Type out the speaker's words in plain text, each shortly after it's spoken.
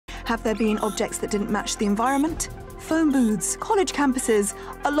Have there been objects that didn't match the environment? Phone booths, college campuses,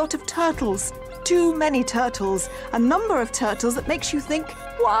 a lot of turtles. Too many turtles. A number of turtles that makes you think,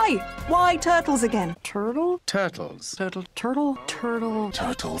 why? Why turtles again? Turtle? Turtles. Turtle. Turtle. Turtle.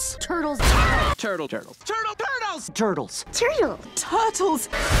 Turtles. Turtles. Turtle. Turtles. Turtle. Turtles. Turtles. Turtle. Turtles!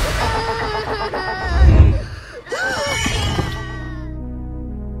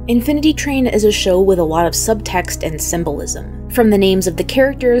 Infinity Train is a show with a lot of subtext and symbolism. From the names of the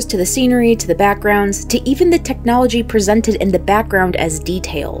characters, to the scenery, to the backgrounds, to even the technology presented in the background as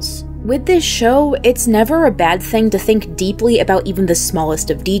details. With this show, it's never a bad thing to think deeply about even the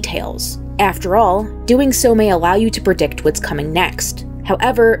smallest of details. After all, doing so may allow you to predict what's coming next.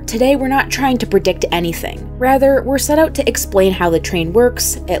 However, today we're not trying to predict anything. Rather, we're set out to explain how the train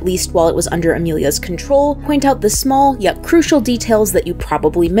works, at least while it was under Amelia's control, point out the small yet crucial details that you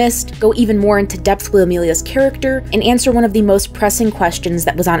probably missed, go even more into depth with Amelia's character, and answer one of the most pressing questions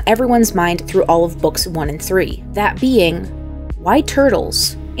that was on everyone's mind through all of books 1 and 3. That being, why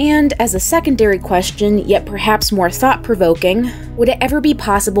turtles? And as a secondary question, yet perhaps more thought-provoking, would it ever be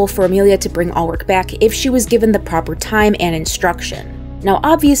possible for Amelia to bring Ulrich back if she was given the proper time and instruction? Now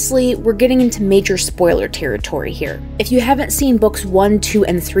obviously, we're getting into major spoiler territory here. If you haven't seen books 1, 2,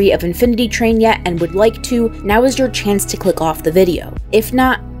 and 3 of Infinity Train yet and would like to, now is your chance to click off the video. If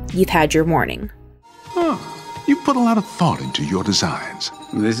not, you've had your warning. Oh, you put a lot of thought into your designs.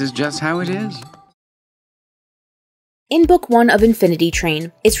 This is just how it is. In Book 1 of Infinity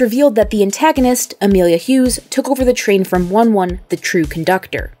Train, it's revealed that the antagonist, Amelia Hughes, took over the train from 1-1, the true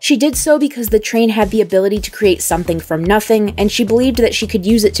conductor. She did so because the train had the ability to create something from nothing, and she believed that she could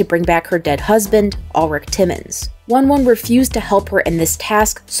use it to bring back her dead husband, Ulrich Timmins. 1-1 refused to help her in this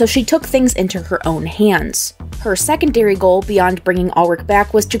task, so she took things into her own hands. Her secondary goal beyond bringing Ulrich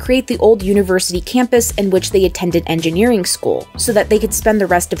back was to create the old university campus in which they attended engineering school, so that they could spend the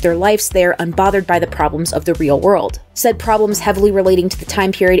rest of their lives there unbothered by the problems of the real world. Said problems heavily relating to the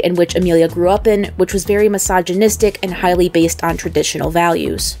time period in which Amelia grew up in, which was very misogynistic and highly based on traditional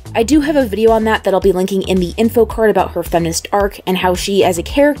values. I do have a video on that I'll be linking in the info card about her feminist arc and how she as a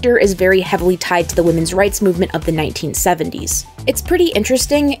character is very heavily tied to the women's rights movement of the 1970s. It's pretty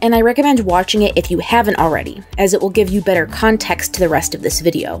interesting, and I recommend watching it if you haven't already, as it will give you better context to the rest of this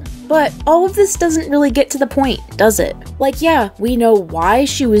video. But all of this doesn't really get to the point, does it? Like, yeah, we know why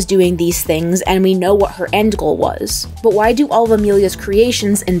she was doing these things and we know what her end goal was, but why do all of Amelia's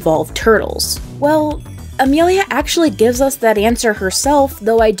creations involve turtles? Well, Amelia actually gives us that answer herself,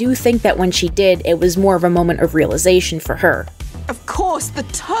 though I do think that when she did, it was more of a moment of realization for her. Of course, the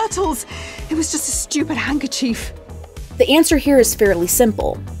turtles! It was just a stupid handkerchief. The answer here is fairly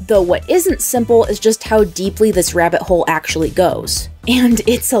simple, though what isn't simple is just how deeply this rabbit hole actually goes. And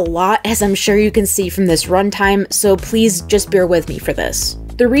it's a lot, as I'm sure you can see from this runtime, so please just bear with me for this.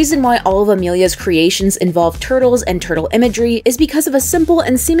 The reason why all of Amelia's creations involve turtles and turtle imagery is because of a simple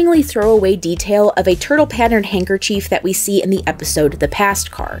and seemingly throwaway detail of a turtle-patterned handkerchief that we see in the episode The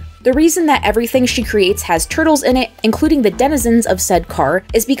Past Car. The reason that everything she creates has turtles in it, including the denizens of said car,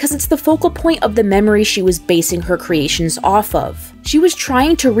 is because it's the focal point of the memory she was basing her creations off of. She was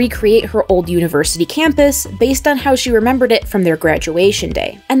trying to recreate her old university campus based on how she remembered it from their graduation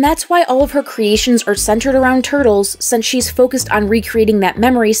day. And that's why all of her creations are centered around turtles, since she's focused on recreating that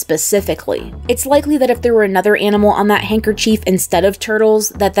memory specifically. It's likely that if there were another animal on that handkerchief instead of turtles,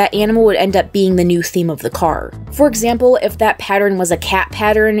 that animal would end up being the new theme of the car. For example, if that pattern was a cat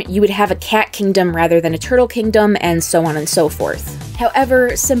pattern, you would have a cat kingdom rather than a turtle kingdom, and so on and so forth.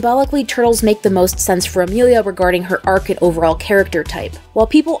 However, symbolically, turtles make the most sense for Amelia regarding her arc and overall character type. While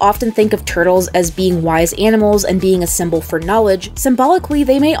people often think of turtles as being wise animals and being a symbol for knowledge, symbolically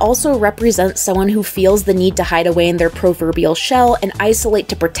they may also represent someone who feels the need to hide away in their proverbial shell and isolate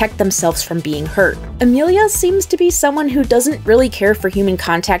to protect themselves from being hurt. Amelia seems to be someone who doesn't really care for human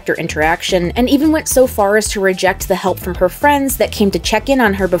contact or interaction, and even went so far as to reject the help from her friends that came to check in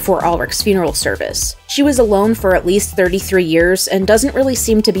on her before Ulrich's funeral service. She was alone for at least 33 years and doesn't really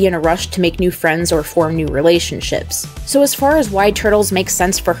seem to be in a rush to make new friends or form new relationships. So as far as why turtles make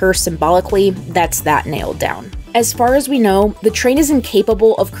sense for her symbolically, that's that nailed down. As far as we know, the train is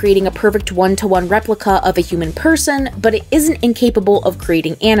incapable of creating a perfect one-to-one replica of a human person, but it isn't incapable of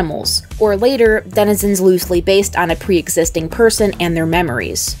creating animals, or later, denizens loosely based on a pre-existing person and their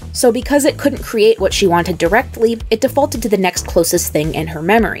memories. So because it couldn't create what she wanted directly, it defaulted to the next closest thing in her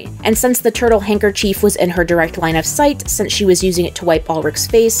memory. And since the turtle handkerchief was in her direct line of sight, since she was using it to wipe Ulrich's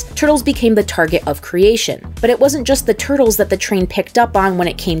face, turtles became the target of creation. But it wasn't just the turtles that the train picked up on when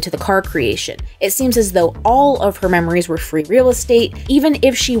it came to the car creation. It seems as though all of her memories were free real estate, even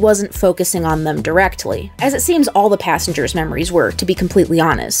if she wasn't focusing on them directly, as it seems all the passengers' memories were, to be completely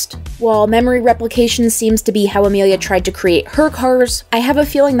honest. While memory replication seems to be how Amelia tried to create her cars, I have a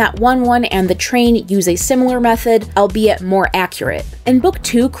feeling that 1-1 and the train use a similar method, albeit more accurate. In Book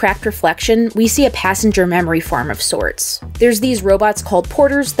 2, Cracked Reflection, we see a passenger memory farm of sorts. There's these robots called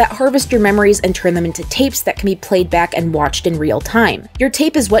porters that harvest your memories and turn them into tapes that can be played back and watched in real time. Your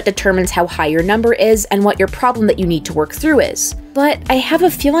tape is what determines how high your number is and what your problem that you need to work through is. But I have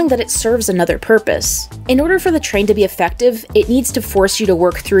a feeling that it serves another purpose. In order for the train to be effective, it needs to force you to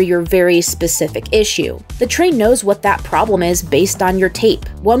work through your very specific issue. The train knows what that problem is based on your tape.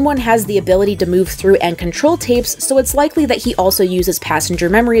 1-1 has the ability to move through and control tapes, so it's likely that he also uses passenger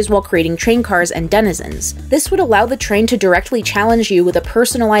memories while creating train cars and denizens. This would allow the train to directly challenge you with a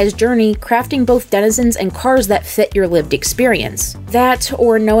personalized journey, crafting both denizens and cars that fit your lived experience. That,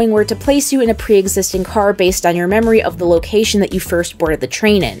 or knowing where to place you in a pre-existing car based on your memory of the location that you first boarded the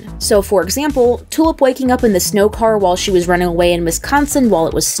train in. So for example, Tulip waking up in the snow car while she was running away in Wisconsin while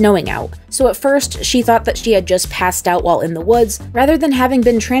it was snowing out. So at first, she thought that she had just passed out while in the woods, rather than having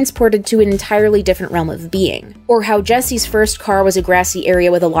been transported to an entirely different realm of being. Or how Jesse's first car was a grassy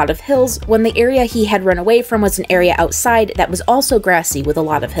area with a lot of hills, when the area he had run away from was an area outside that was also grassy with a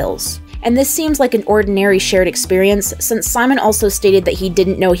lot of hills. And this seems like an ordinary shared experience, since Simon also stated that he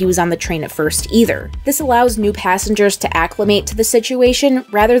didn't know he was on the train at first either. This allows new passengers to acclimate to the situation,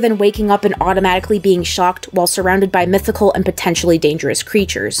 rather than waking up and automatically being shocked while surrounded by mythical and potentially dangerous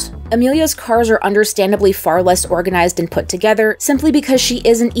creatures. Amelia's cars are understandably far less organized and put together, simply because she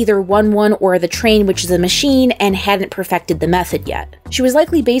isn't either 1-1 or the train, which is a machine, and hadn't perfected the method yet. She was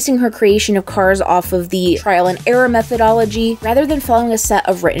likely basing her creation of cars off of the trial and error methodology, rather than following a set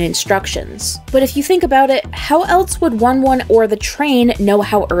of written instructions. But if you think about it, how else would 1-1 or the train know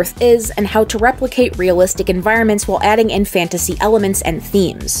how Earth is and how to replicate realistic environments while adding in fantasy elements and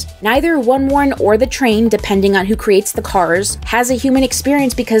themes? Neither 1-1 or the train, depending on who creates the cars, has a human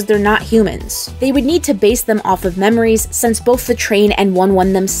experience because they're not humans. They would need to base them off of memories, since both the train and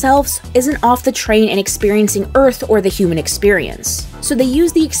 1-1 themselves isn't off the train and experiencing Earth or the human experience. So they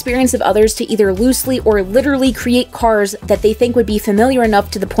use the experience of others to either loosely or literally create cars that they think would be familiar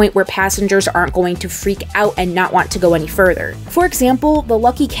enough to the point where passengers aren't going to freak out and not want to go any further. For example, the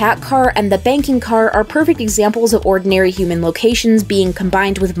Lucky Cat car and the banking car are perfect examples of ordinary human locations being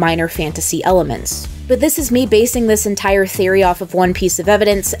combined with minor fantasy elements. But this is me basing this entire theory off of one piece of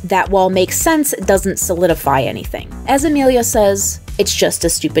evidence that, while makes sense, doesn't solidify anything. As Amelia says, it's just a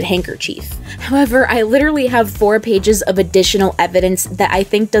stupid handkerchief. However, I literally have 4 pages of additional evidence that I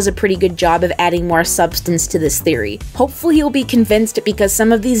think does a pretty good job of adding more substance to this theory. Hopefully you'll be convinced, because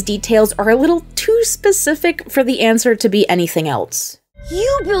some of these details are a little too specific for the answer to be anything else.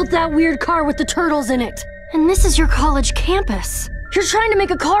 You built that weird car with the turtles in it! And this is your college campus. You're trying to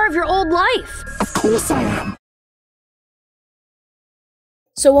make a car of your old life! Of course I am.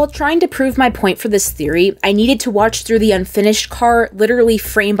 So while trying to prove my point for this theory, I needed to watch through the unfinished car literally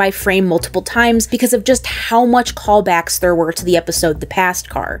frame by frame multiple times because of just how much callbacks there were to the episode The Past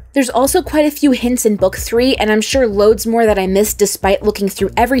Car. There's also quite a few hints in Book 3, and I'm sure loads more that I missed despite looking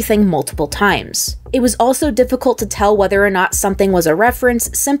through everything multiple times. It was also difficult to tell whether or not something was a reference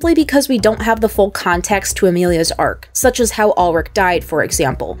simply because we don't have the full context to Amelia's arc, such as how Ulrich died, for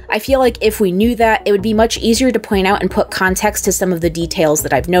example. I feel like if we knew that, it would be much easier to point out and put context to some of the details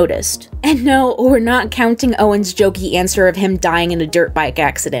that I've noticed. And no, we're not counting Owen's jokey answer of him dying in a dirt bike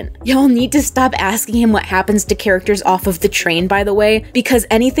accident. Y'all need to stop asking him what happens to characters off of the train, by the way, because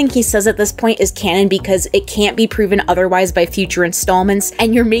anything he says at this point is canon because it can't be proven otherwise by future installments,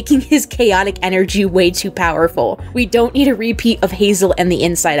 and you're making his chaotic energy way too powerful. We don't need a repeat of Hazel and the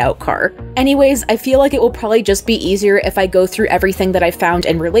Inside Out car. Anyways, I feel like it will probably just be easier if I go through everything that I found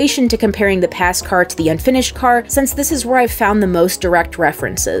in relation to comparing the past car to the unfinished car, since this is where I've found the most direct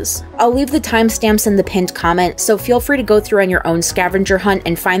references. I'll leave the timestamps in the pinned comment, so feel free to go through on your own scavenger hunt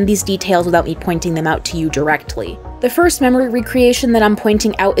and find these details without me pointing them out to you directly. The first memory recreation that I'm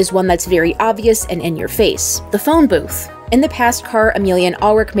pointing out is one that's very obvious and in your face: the phone booth. In the past car, Amelia and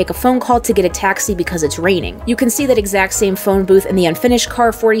Ulrich make a phone call to get a taxi because it's raining. You can see that exact same phone booth in the unfinished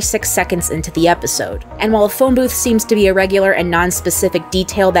car 46 seconds into the episode. And while a phone booth seems to be a regular and non-specific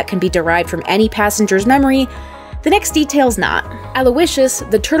detail that can be derived from any passenger's memory, the next detail's not. Aloysius,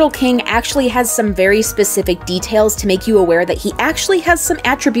 the Turtle King, actually has some very specific details to make you aware that he actually has some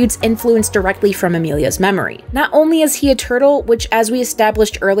attributes influenced directly from Amelia's memory. Not only is he a turtle, which as we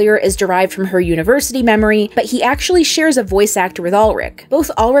established earlier is derived from her university memory, but he actually shares a voice actor with Ulrich.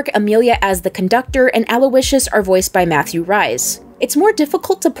 Both Ulrich, Amelia as the conductor, and Aloysius are voiced by Matthew Rhys. It's more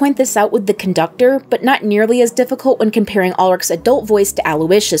difficult to point this out with the conductor, but not nearly as difficult when comparing Ulrich's adult voice to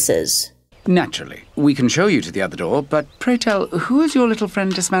Aloysius's. Naturally. We can show you to the other door, but pray tell, who is your little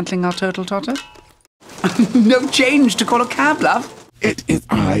friend dismantling our turtle totter? No change to call a cab, love. It is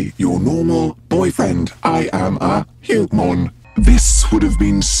I, your normal boyfriend. I am a human. This would have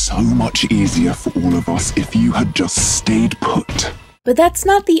been so much easier for all of us if you had just stayed put. But that's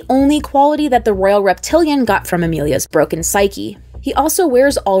not the only quality that the royal reptilian got from Amelia's broken psyche. He also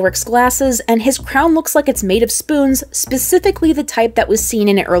wears Ulrich's glasses, and his crown looks like it's made of spoons, specifically the type that was seen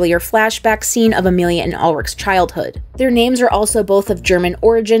in an earlier flashback scene of Amelia and Ulrich's childhood. Their names are also both of German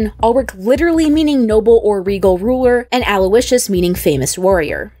origin, Ulrich literally meaning noble or regal ruler, and Aloysius meaning famous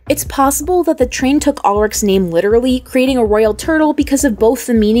warrior. It's possible that the train took Ulrich's name literally, creating a royal turtle because of both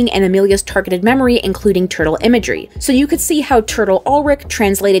the meaning and Amelia's targeted memory, including turtle imagery. So you could see how Turtle Ulrich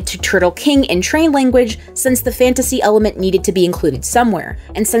translated to Turtle King in train language, since the fantasy element needed to be included somewhere.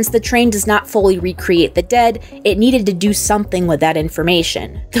 And since the train does not fully recreate the dead, it needed to do something with that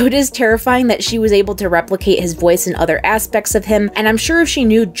information. Though it is terrifying that she was able to replicate his voice and other aspects of him, and I'm sure if she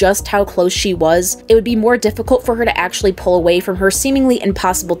knew just how close she was, it would be more difficult for her to actually pull away from her seemingly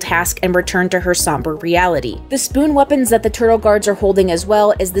impossible task and return to her somber reality. The spoon weapons that the turtle guards are holding as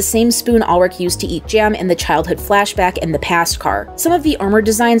well is the same spoon Ulrich used to eat jam in the childhood flashback in the past car. Some of the armor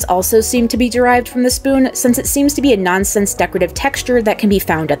designs also seem to be derived from the spoon, since it seems to be a nonsense decorative texture that can be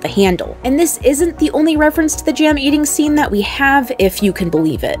found at the handle. And this isn't the only reference to the jam eating scene that we have, if you can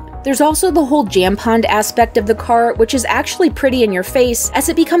believe it. There's also the whole jam pond aspect of the car, which is actually pretty in your face, as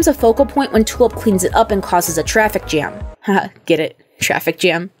it becomes a focal point when Tulip cleans it up and causes a traffic jam. Haha, get it? Traffic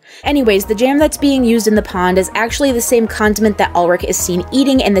jam. Anyways, the jam that's being used in the pond is actually the same condiment that Ulrich is seen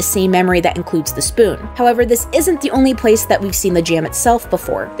eating in the same memory that includes the spoon. However, this isn't the only place that we've seen the jam itself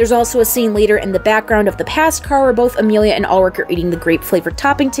before. There's also a scene later in the background of the past car where both Amelia and Ulrich are eating the grape-flavored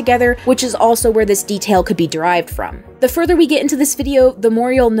topping together, which is also where this detail could be derived from. The further we get into this video, the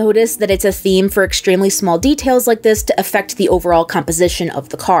more you'll notice that it's a theme for extremely small details like this to affect the overall composition of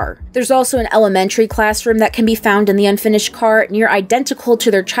the car. There's also an elementary classroom that can be found in the unfinished car, near identical to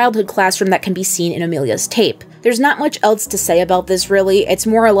their childhood classroom that can be seen in Amelia's tape. There's not much else to say about this really, it's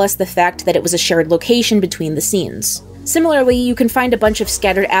more or less the fact that it was a shared location between the scenes. Similarly, you can find a bunch of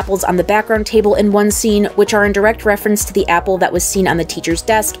scattered apples on the background table in one scene, which are in direct reference to the apple that was seen on the teacher's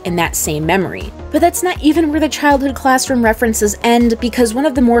desk in that same memory. But that's not even where the childhood classroom references end, because one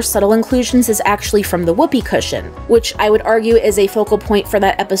of the more subtle inclusions is actually from the whoopee cushion, which I would argue is a focal point for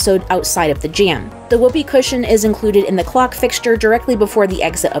that episode outside of the jam. The whoopee cushion is included in the clock fixture directly before the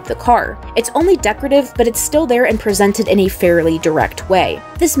exit of the car. It's only decorative, but it's still there and presented in a fairly direct way.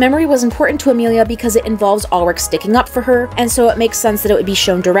 This memory was important to Amelia because it involves Ulrich sticking up for her, and so it makes sense that it would be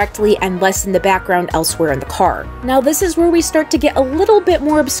shown directly and less in the background elsewhere in the car. Now this is where we start to get a little bit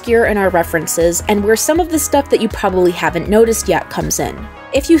more obscure in our references, and where some of the stuff that you probably haven't noticed yet comes in.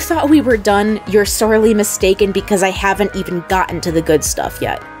 If you thought we were done, you're sorely mistaken, because I haven't even gotten to the good stuff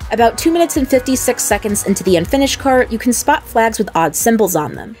yet. About 2 minutes and 56 seconds into the unfinished car, you can spot flags with odd symbols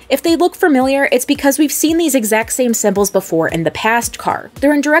on them. If they look familiar, it's because we've seen these exact same symbols before in the past car.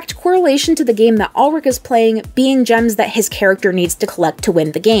 They're in direct correlation to the game that Ulrich is playing, being gems that his character needs to collect to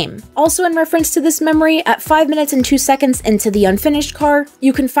win the game. Also in reference to this memory, at 5 minutes and 2 seconds into the unfinished car,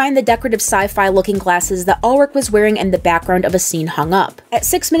 you can find the decorative sci-fi looking glasses that Ulrich was wearing in the background of a scene hung up. At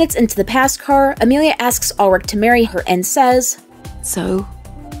 6 minutes into the past car, Amelia asks Ulrich to marry her and says, "So,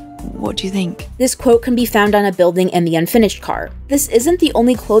 what do you think?" This quote can be found on a building in the unfinished car. This isn't the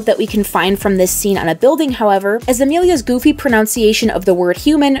only quote that we can find from this scene on a building, however, as Amelia's goofy pronunciation of the word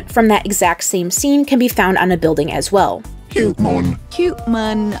human from that exact same scene can be found on a building as well. Human. Cute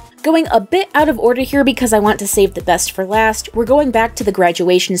man. Going a bit out of order here because I want to save the best for last, we're going back to the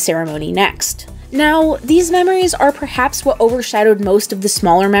graduation ceremony next. Now, these memories are perhaps what overshadowed most of the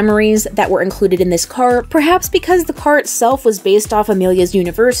smaller memories that were included in this car, perhaps because the car itself was based off Amelia's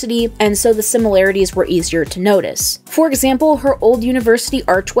university, and so the similarities were easier to notice. For example, her old university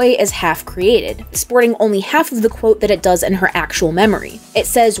archway is half created, sporting only half of the quote that it does in her actual memory. It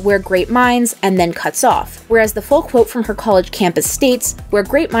says, "We're great minds," and then cuts off, whereas the full quote from her college campus states, "Where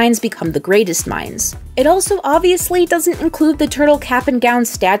great minds become the greatest minds." It also obviously doesn't include the turtle cap and gown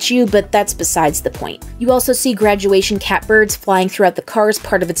statue, but that's besides the point. You also see graduation catbirds flying throughout the car as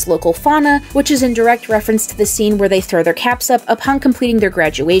part of its local fauna, which is in direct reference to the scene where they throw their caps up upon completing their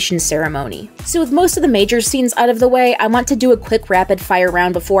graduation ceremony. So with most of the major scenes out of the way, I want to do a quick rapid fire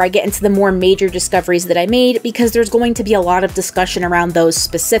round before I get into the more major discoveries that I made, because there's going to be a lot of discussion around those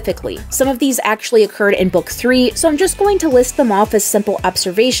specifically. Some of these actually occurred in book 3, so I'm just going to list them off as simple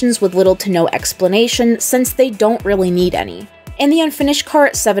observations with little to no explanation, since they don't really need any. In the unfinished car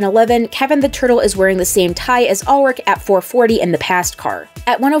at 7-Eleven, Kevin the Turtle is wearing the same tie as Ulrich at 4:40 in the past car.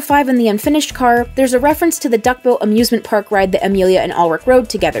 At 1:05 in the unfinished car, there's a reference to the Duckboat amusement park ride that Amelia and Ulrich rode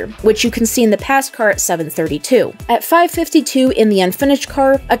together, which you can see in the past car at 7:32. At 5:52 in the unfinished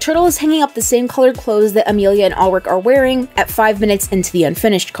car, a turtle is hanging up the same colored clothes that Amelia and Ulrich are wearing at 5 minutes into the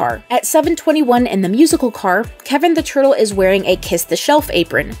unfinished car. At 7:21 in the musical car, Kevin the turtle is wearing a Kiss the Shelf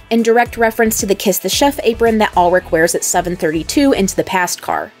apron, in direct reference to the Kiss the Chef apron that Ulrich wears at 7:32 into the past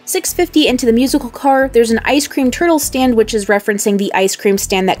car. 6:50 into the musical car, there's an ice cream turtle stand which is referencing the ice cream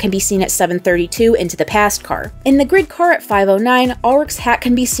stand that can be seen at 7:32 into the past car. In the grid car at 5:09, Ulrich's hat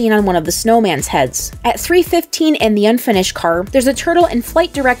can be seen on one of the snowman's heads. At 3:15 in the unfinished car, there's a turtle in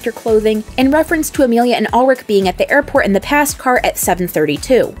flight director clothing in reference to Amelia and Ulrich being at the airport in the past car at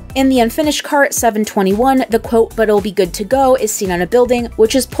 7:32. In the unfinished car at 7:21, the quote, "but it'll be good to go," is seen on a building,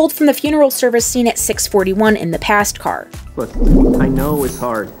 which is pulled from the funeral service scene at 6:41 in the past car. Look, I know it's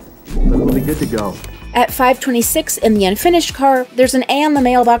hard, but it'll be good to go. At 5:26 in the unfinished car, there's an A on the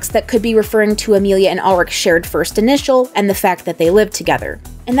mailbox that could be referring to Amelia and Ulrich's shared first initial and the fact that they lived together.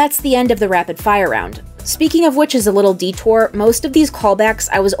 And that's the end of the rapid fire round. Speaking of which is a little detour, most of these callbacks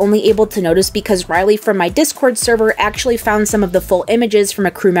I was only able to notice because Riley from my Discord server actually found some of the full images from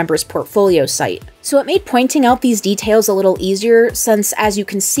a crew member's portfolio site. So it made pointing out these details a little easier since, as you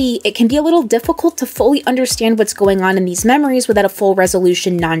can see, it can be a little difficult to fully understand what's going on in these memories without a full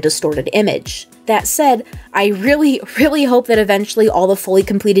resolution, non-distorted image. That said, I really hope that eventually all the fully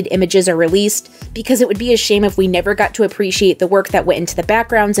completed images are released, because it would be a shame if we never got to appreciate the work that went into the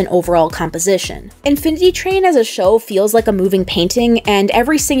backgrounds and overall composition. Infinity Train as a show feels like a moving painting, and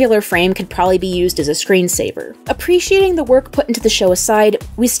every singular frame could probably be used as a screensaver. Appreciating the work put into the show aside,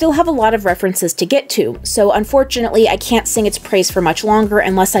 we still have a lot of references to get to, so unfortunately I can't sing its praise for much longer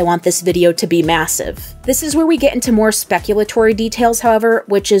unless I want this video to be massive. This is where we get into more speculatory details, however,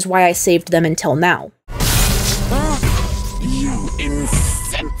 which is why I saved them until now. You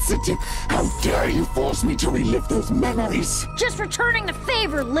insensitive! How dare you force me to relive those memories? Just returning the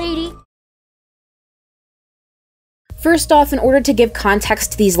favor, lady! First off, in order to give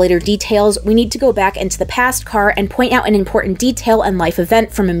context to these later details, we need to go back into the past car and point out an important detail and life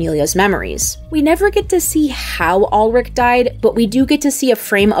event from Amelia's memories. We never get to see how Ulrich died, but we do get to see a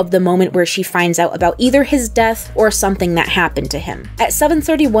frame of the moment where she finds out about either his death or something that happened to him. At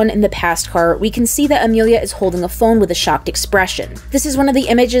 7:31 in the past car, we can see that Amelia is holding a phone with a shocked expression. This is one of the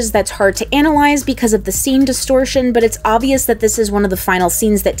images that's hard to analyze because of the scene distortion, but it's obvious that this is one of the final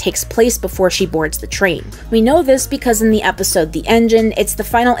scenes that takes place before she boards the train. We know this because in the episode The Engine, it's the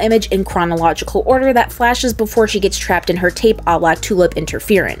final image in chronological order that flashes before she gets trapped in her tape a la Tulip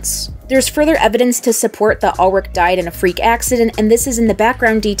Interference. There's further evidence to support that Ulrich died in a freak accident, and this is in the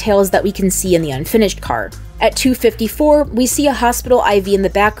background details that we can see in the unfinished car. At 2:54, we see a hospital IV in the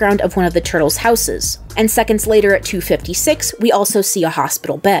background of one of the turtles' houses. And seconds later at 2:56, we also see a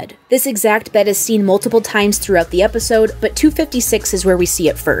hospital bed. This exact bed is seen multiple times throughout the episode, but 2:56 is where we see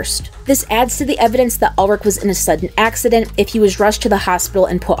it first. This adds to the evidence that Ulrich was in a sudden accident if he was rushed to the hospital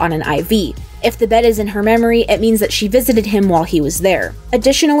and put on an IV. If the bed is in her memory, it means that she visited him while he was there.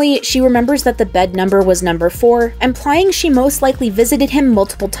 Additionally, she remembers that the bed number was number 4, implying she most likely visited him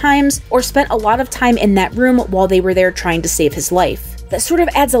multiple times or spent a lot of time in that room while they were there trying to save his life. That sort of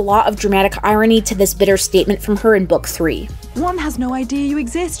adds a lot of dramatic irony to this bitter statement from her in Book 3. One has no idea you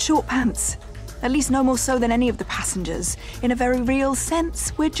exist, Short Pants. At least no more so than any of the passengers. In a very real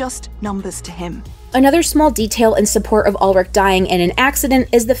sense, we're just numbers to him. Another small detail in support of Ulrich dying in an accident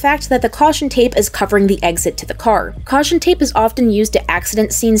is the fact that the caution tape is covering the exit to the car. Caution tape is often used at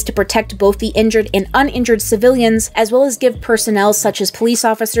accident scenes to protect both the injured and uninjured civilians, as well as give personnel such as police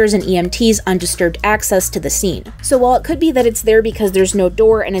officers and EMTs undisturbed access to the scene. So while it could be that it's there because there's no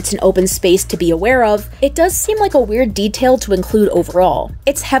door and it's an open space to be aware of, it does seem like a weird detail to include overall.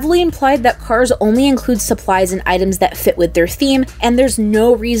 It's heavily implied that cars only include supplies and items that fit with their theme, and there's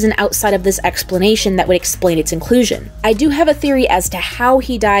no reason outside of this explanation that would explain its inclusion. I do have a theory as to how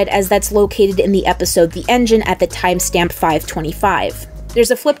he died, as that's located in the episode The Engine at the timestamp 5:25.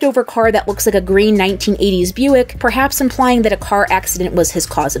 There's a flipped over car that looks like a green 1980s Buick, perhaps implying that a car accident was his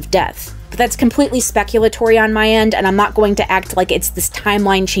cause of death. But that's completely speculatory on my end, and I'm not going to act like it's this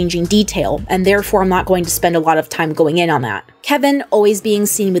timeline-changing detail, and therefore I'm not going to spend a lot of time going in on that. Kevin, always being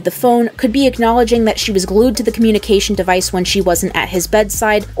seen with the phone, could be acknowledging that she was glued to the communication device when she wasn't at his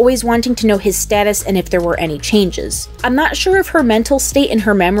bedside, always wanting to know his status and if there were any changes. I'm not sure if her mental state and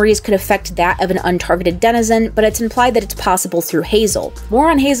her memories could affect that of an untargeted denizen, but it's implied that it's possible through Hazel. More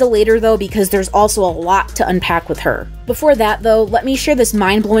on Hazel later though, because there's also a lot to unpack with her. Before that though, let me share this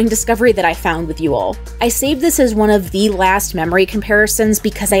mind-blowing discovery that that I found with you all. I saved this as one of the last memory comparisons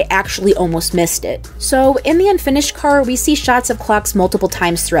because I actually almost missed it. So in the unfinished car, we see shots of clocks multiple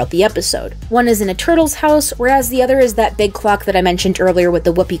times throughout the episode. One is in a turtle's house, whereas the other is that big clock that I mentioned earlier with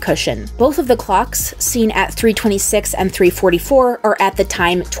the whoopee cushion. Both of the clocks, seen at 3:26 and 3:44, are at the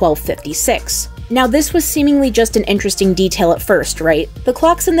time 12:56. Now this was seemingly just an interesting detail at first, right? The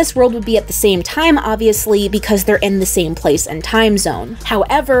clocks in this world would be at the same time, obviously, because they're in the same place and time zone.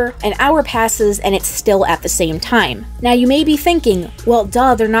 However, an hour passes and it's still at the same time. Now you may be thinking, well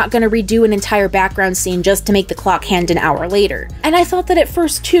duh, they're not gonna redo an entire background scene just to make the clock hand an hour later. And I thought that at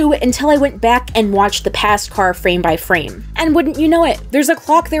first too, until I went back and watched the past car frame by frame. And wouldn't you know it, there's a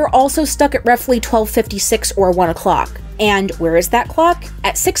clock there also stuck at roughly 12:56 or 1 o'clock. And where is that clock?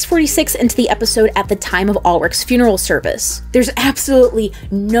 At 6:46 into the episode at the time of Ulrich's funeral service. There's absolutely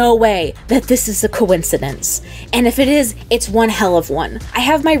no way that this is a coincidence. And if it is, it's one hell of one. I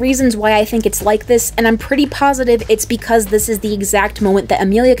have my reasons why I think it's like this, and I'm pretty positive it's because this is the exact moment that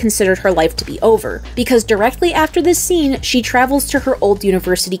Amelia considered her life to be over. Because directly after this scene, she travels to her old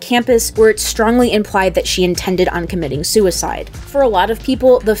university campus where it's strongly implied that she intended on committing suicide. For a lot of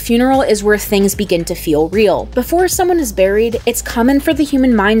people, the funeral is where things begin to feel real. Before someone is buried, it's common for the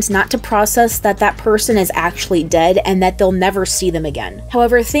human mind not to process that that person is actually dead and that they'll never see them again.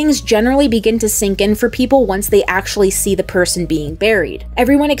 However, things generally begin to sink in for people once they actually see the person being buried.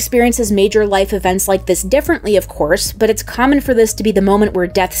 Everyone experiences major life events like this differently, of course, but it's common for this to be the moment where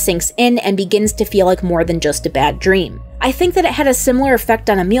death sinks in and begins to feel like more than just a bad dream. I think that it had a similar effect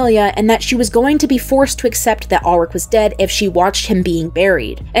on Amelia and that she was going to be forced to accept that Ulrich was dead if she watched him being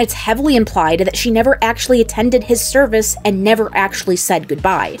buried. And it's heavily implied that she never actually attended his service and never actually said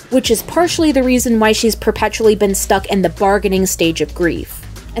goodbye, which is partially the reason why she's perpetually been stuck in the bargaining stage of grief.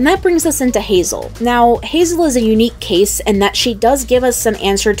 And that brings us into Hazel. Now, Hazel is a unique case in that she does give us some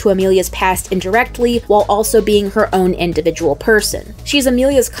answer to Amelia's past indirectly, while also being her own individual person. She's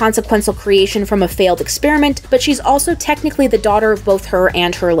Amelia's consequential creation from a failed experiment, but she's also technically the daughter of both her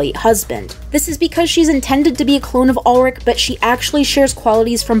and her late husband. This is because she's intended to be a clone of Ulrich, but she actually shares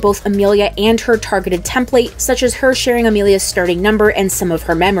qualities from both Amelia and her targeted template, such as her sharing Amelia's starting number and some of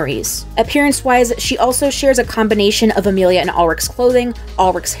her memories. Appearance-wise, she also shares a combination of Amelia and Ulrich's clothing,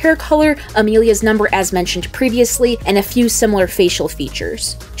 Ulrich's hair color, Amelia's number as mentioned previously, and a few similar facial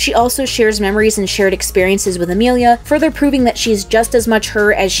features. She also shares memories and shared experiences with Amelia, further proving that she is just as much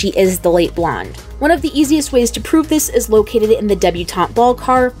her as she is the late blonde. One of the easiest ways to prove this is located in the debutante ball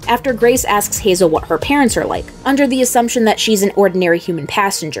car, after Grace asks Hazel what her parents are like, under the assumption that she's an ordinary human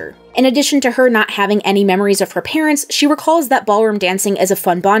passenger. In addition to her not having any memories of her parents, she recalls that ballroom dancing is a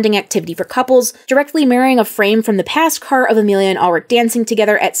fun bonding activity for couples, directly mirroring a frame from the past car of Amelia and Ulrich dancing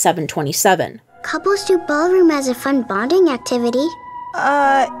together at 7:27. Couples do ballroom as a fun bonding activity.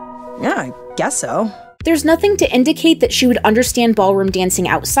 Yeah, I guess so. There's nothing to indicate that she would understand ballroom dancing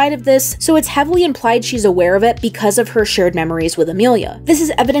outside of this, so it's heavily implied she's aware of it because of her shared memories with Amelia. This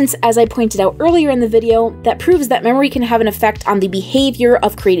is evidence, as I pointed out earlier in the video, that proves that memory can have an effect on the behavior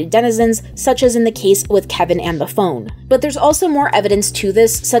of created denizens, such as in the case with Kevin and the phone. But there's also more evidence to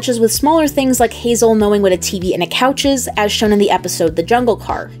this, such as with smaller things like Hazel knowing what a TV and a couch is, as shown in the episode The Jungle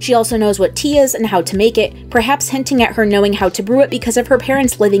Car. She also knows what tea is and how to make it, perhaps hinting at her knowing how to brew it because of her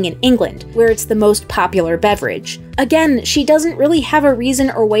parents living in England, where it's the most popular beverage. Again, she doesn't really have a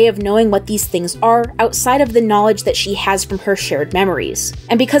reason or way of knowing what these things are outside of the knowledge that she has from her shared memories.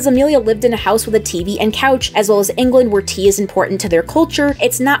 And because Amelia lived in a house with a TV and couch, as well as England where tea is important to their culture,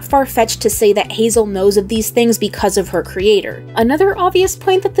 it's not far-fetched to say that Hazel knows of these things because of her creator. Another obvious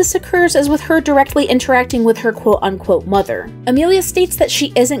point that this occurs is with her directly interacting with her quote-unquote mother. Amelia states that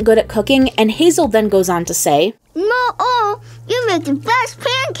she isn't good at cooking, and Hazel then goes on to say, "No, you make the best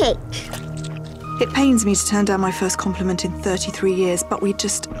pancakes." It pains me to turn down my first compliment in 33 years, but we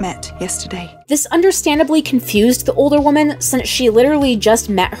just met yesterday. This understandably confused the older woman, since she literally just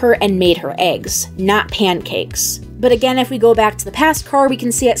met her and made her eggs, not pancakes. But again, if we go back to the past car, we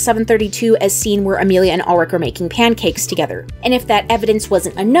can see at 7:32 a scene where Amelia and Ulrich are making pancakes together. And if that evidence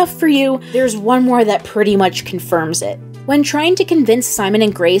wasn't enough for you, there's one more that pretty much confirms it. When trying to convince Simon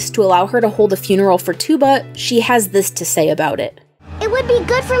and Grace to allow her to hold a funeral for Tuba, she has this to say about it. It would be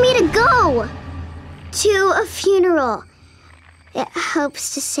good for me to go to a funeral. It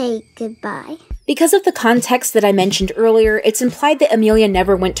helps to say goodbye. Because of the context that I mentioned earlier, it's implied that Amelia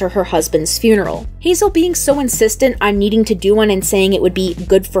never went to her husband's funeral. Hazel being so insistent on needing to do one and saying it would be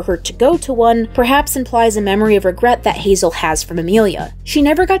good for her to go to one perhaps implies a memory of regret that Hazel has from Amelia. She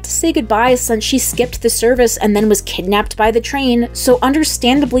never got to say goodbye since she skipped the service and then was kidnapped by the train, so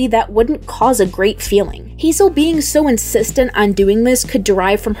understandably that wouldn't cause a great feeling. Hazel being so insistent on doing this could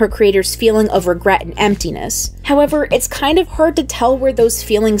derive from her creator's feeling of regret and emptiness. However, it's kind of hard to tell where those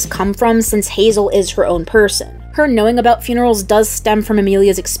feelings come from since Hazel is her own person. Her knowing about funerals does stem from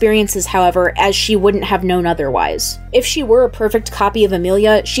Amelia's experiences, however, as she wouldn't have known otherwise. If she were a perfect copy of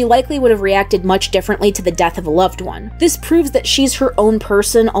Amelia, she likely would have reacted much differently to the death of a loved one. This proves that she's her own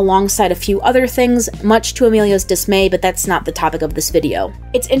person alongside a few other things, much to Amelia's dismay, but that's not the topic of this video.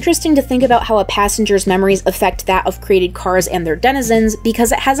 It's interesting to think about how a passenger's memories affect that of created cars and their denizens,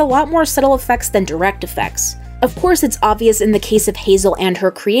 because it has a lot more subtle effects than direct effects. Of course, it's obvious in the case of Hazel and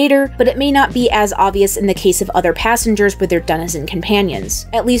her creator, but it may not be as obvious in the case of other passengers with their denizen companions.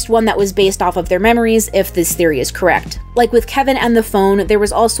 At least one that was based off of their memories, if this theory is correct. Like with Kevin and the phone, there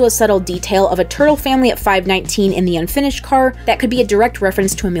was also a subtle detail of a turtle family at 519 in the unfinished car that could be a direct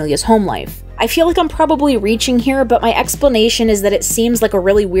reference to Amelia's home life. I feel like I'm probably reaching here, but my explanation is that it seems like a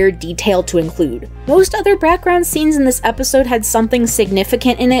really weird detail to include. Most other background scenes in this episode had something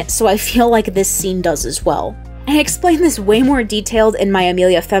significant in it, so I feel like this scene does as well. I explained this way more detailed in my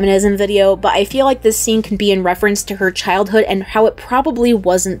Amelia feminism video, but I feel like this scene can be in reference to her childhood and how it probably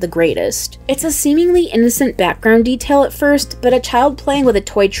wasn't the greatest. It's a seemingly innocent background detail at first, but a child playing with a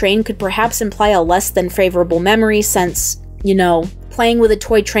toy train could perhaps imply a less than favorable memory since, you know, playing with a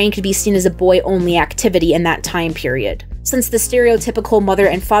toy train could be seen as a boy-only activity in that time period. Since the stereotypical mother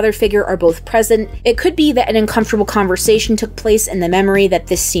and father figure are both present, it could be that an uncomfortable conversation took place in the memory that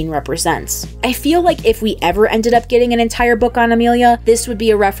this scene represents. I feel like if we ever ended up getting an entire book on Amelia, this would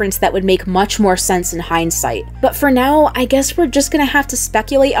be a reference that would make much more sense in hindsight. But for now, I guess we're just gonna have to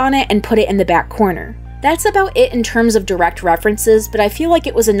speculate on it and put it in the back corner. That's about it in terms of direct references, but I feel like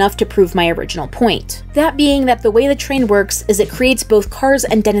it was enough to prove my original point. That being that the way the train works is it creates both cars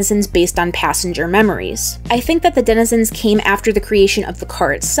and denizens based on passenger memories. I think that the denizens came after the creation of the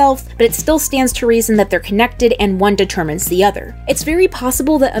car itself, but it still stands to reason that they're connected and one determines the other. It's very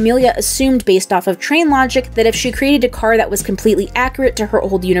possible that Amelia assumed based off of train logic that if she created a car that was completely accurate to her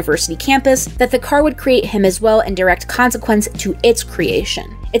old university campus, that the car would create him as well in direct consequence to its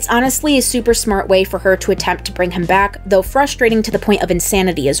creation. It's honestly a super smart way for her to attempt to bring him back, though frustrating to the point of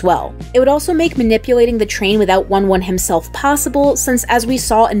insanity as well. It would also make manipulating the train without 1-1 himself possible, since as we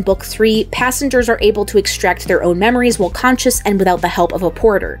saw in Book 3, passengers are able to extract their own memories while conscious and without the help of a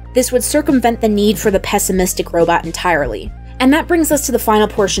porter. This would circumvent the need for the pessimistic robot entirely. And that brings us to the final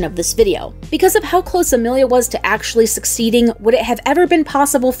portion of this video. Because of how close Amelia was to actually succeeding, would it have ever been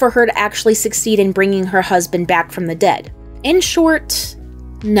possible for her to actually succeed in bringing her husband back from the dead? In short,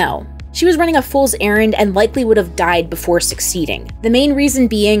 no. She was running a fool's errand and likely would have died before succeeding. The main reason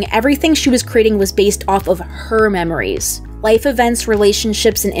being, everything she was creating was based off of her memories. Life events,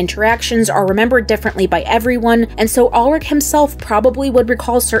 relationships, and interactions are remembered differently by everyone, and so Ulrich himself probably would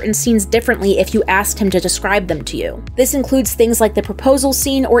recall certain scenes differently if you asked him to describe them to you. This includes things like the proposal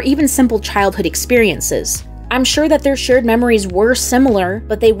scene or even simple childhood experiences. I'm sure that their shared memories were similar,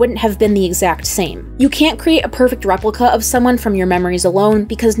 but they wouldn't have been the exact same. You can't create a perfect replica of someone from your memories alone,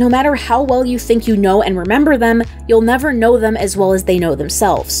 because no matter how well you think you know and remember them, you'll never know them as well as they know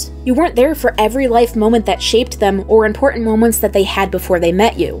themselves. You weren't there for every life moment that shaped them or important moments that they had before they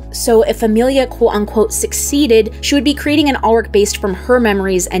met you. So if Amelia quote-unquote succeeded, she would be creating an Ulrich based from her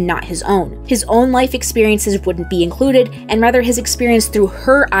memories and not his own. His own life experiences wouldn't be included, and rather his experience through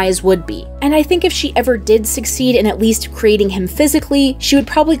her eyes would be. And I think if she ever did succeed in at least creating him physically, she would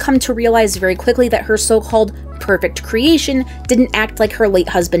probably come to realize very quickly that her so-called perfect creation didn't act like her late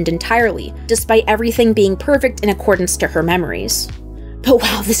husband entirely, despite everything being perfect in accordance to her memories. But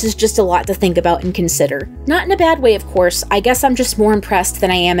wow, this is just a lot to think about and consider. Not in a bad way, of course. I guess I'm just more impressed than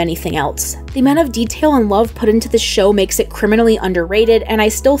I am anything else. The amount of detail and love put into this show makes it criminally underrated, and I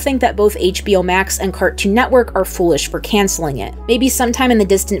still think that both HBO Max and Cartoon Network are foolish for canceling it. Maybe sometime in the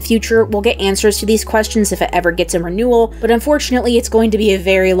distant future, we'll get answers to these questions if it ever gets a renewal, but unfortunately it's going to be a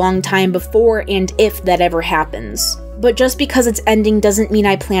very long time before and if that ever happens. But just because it's ending doesn't mean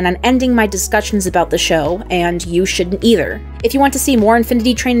I plan on ending my discussions about the show, and you shouldn't either. If you want to see more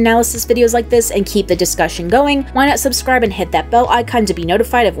Infinity Train analysis videos like this and keep the discussion going, why not subscribe and hit that bell icon to be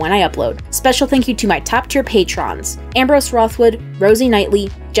notified of when I upload. Special thank you to my top tier patrons: Ambrose Rothwood, Rosie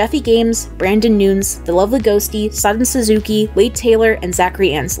Knightley, Jeffy Games, Brandon Nunes, The Lovely Ghosty, Sudden Suzuki, Wade Taylor, and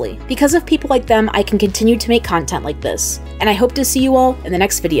Zachary Ansley. Because of people like them, I can continue to make content like this. And I hope to see you all in the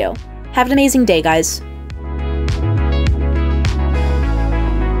next video. Have an amazing day, guys.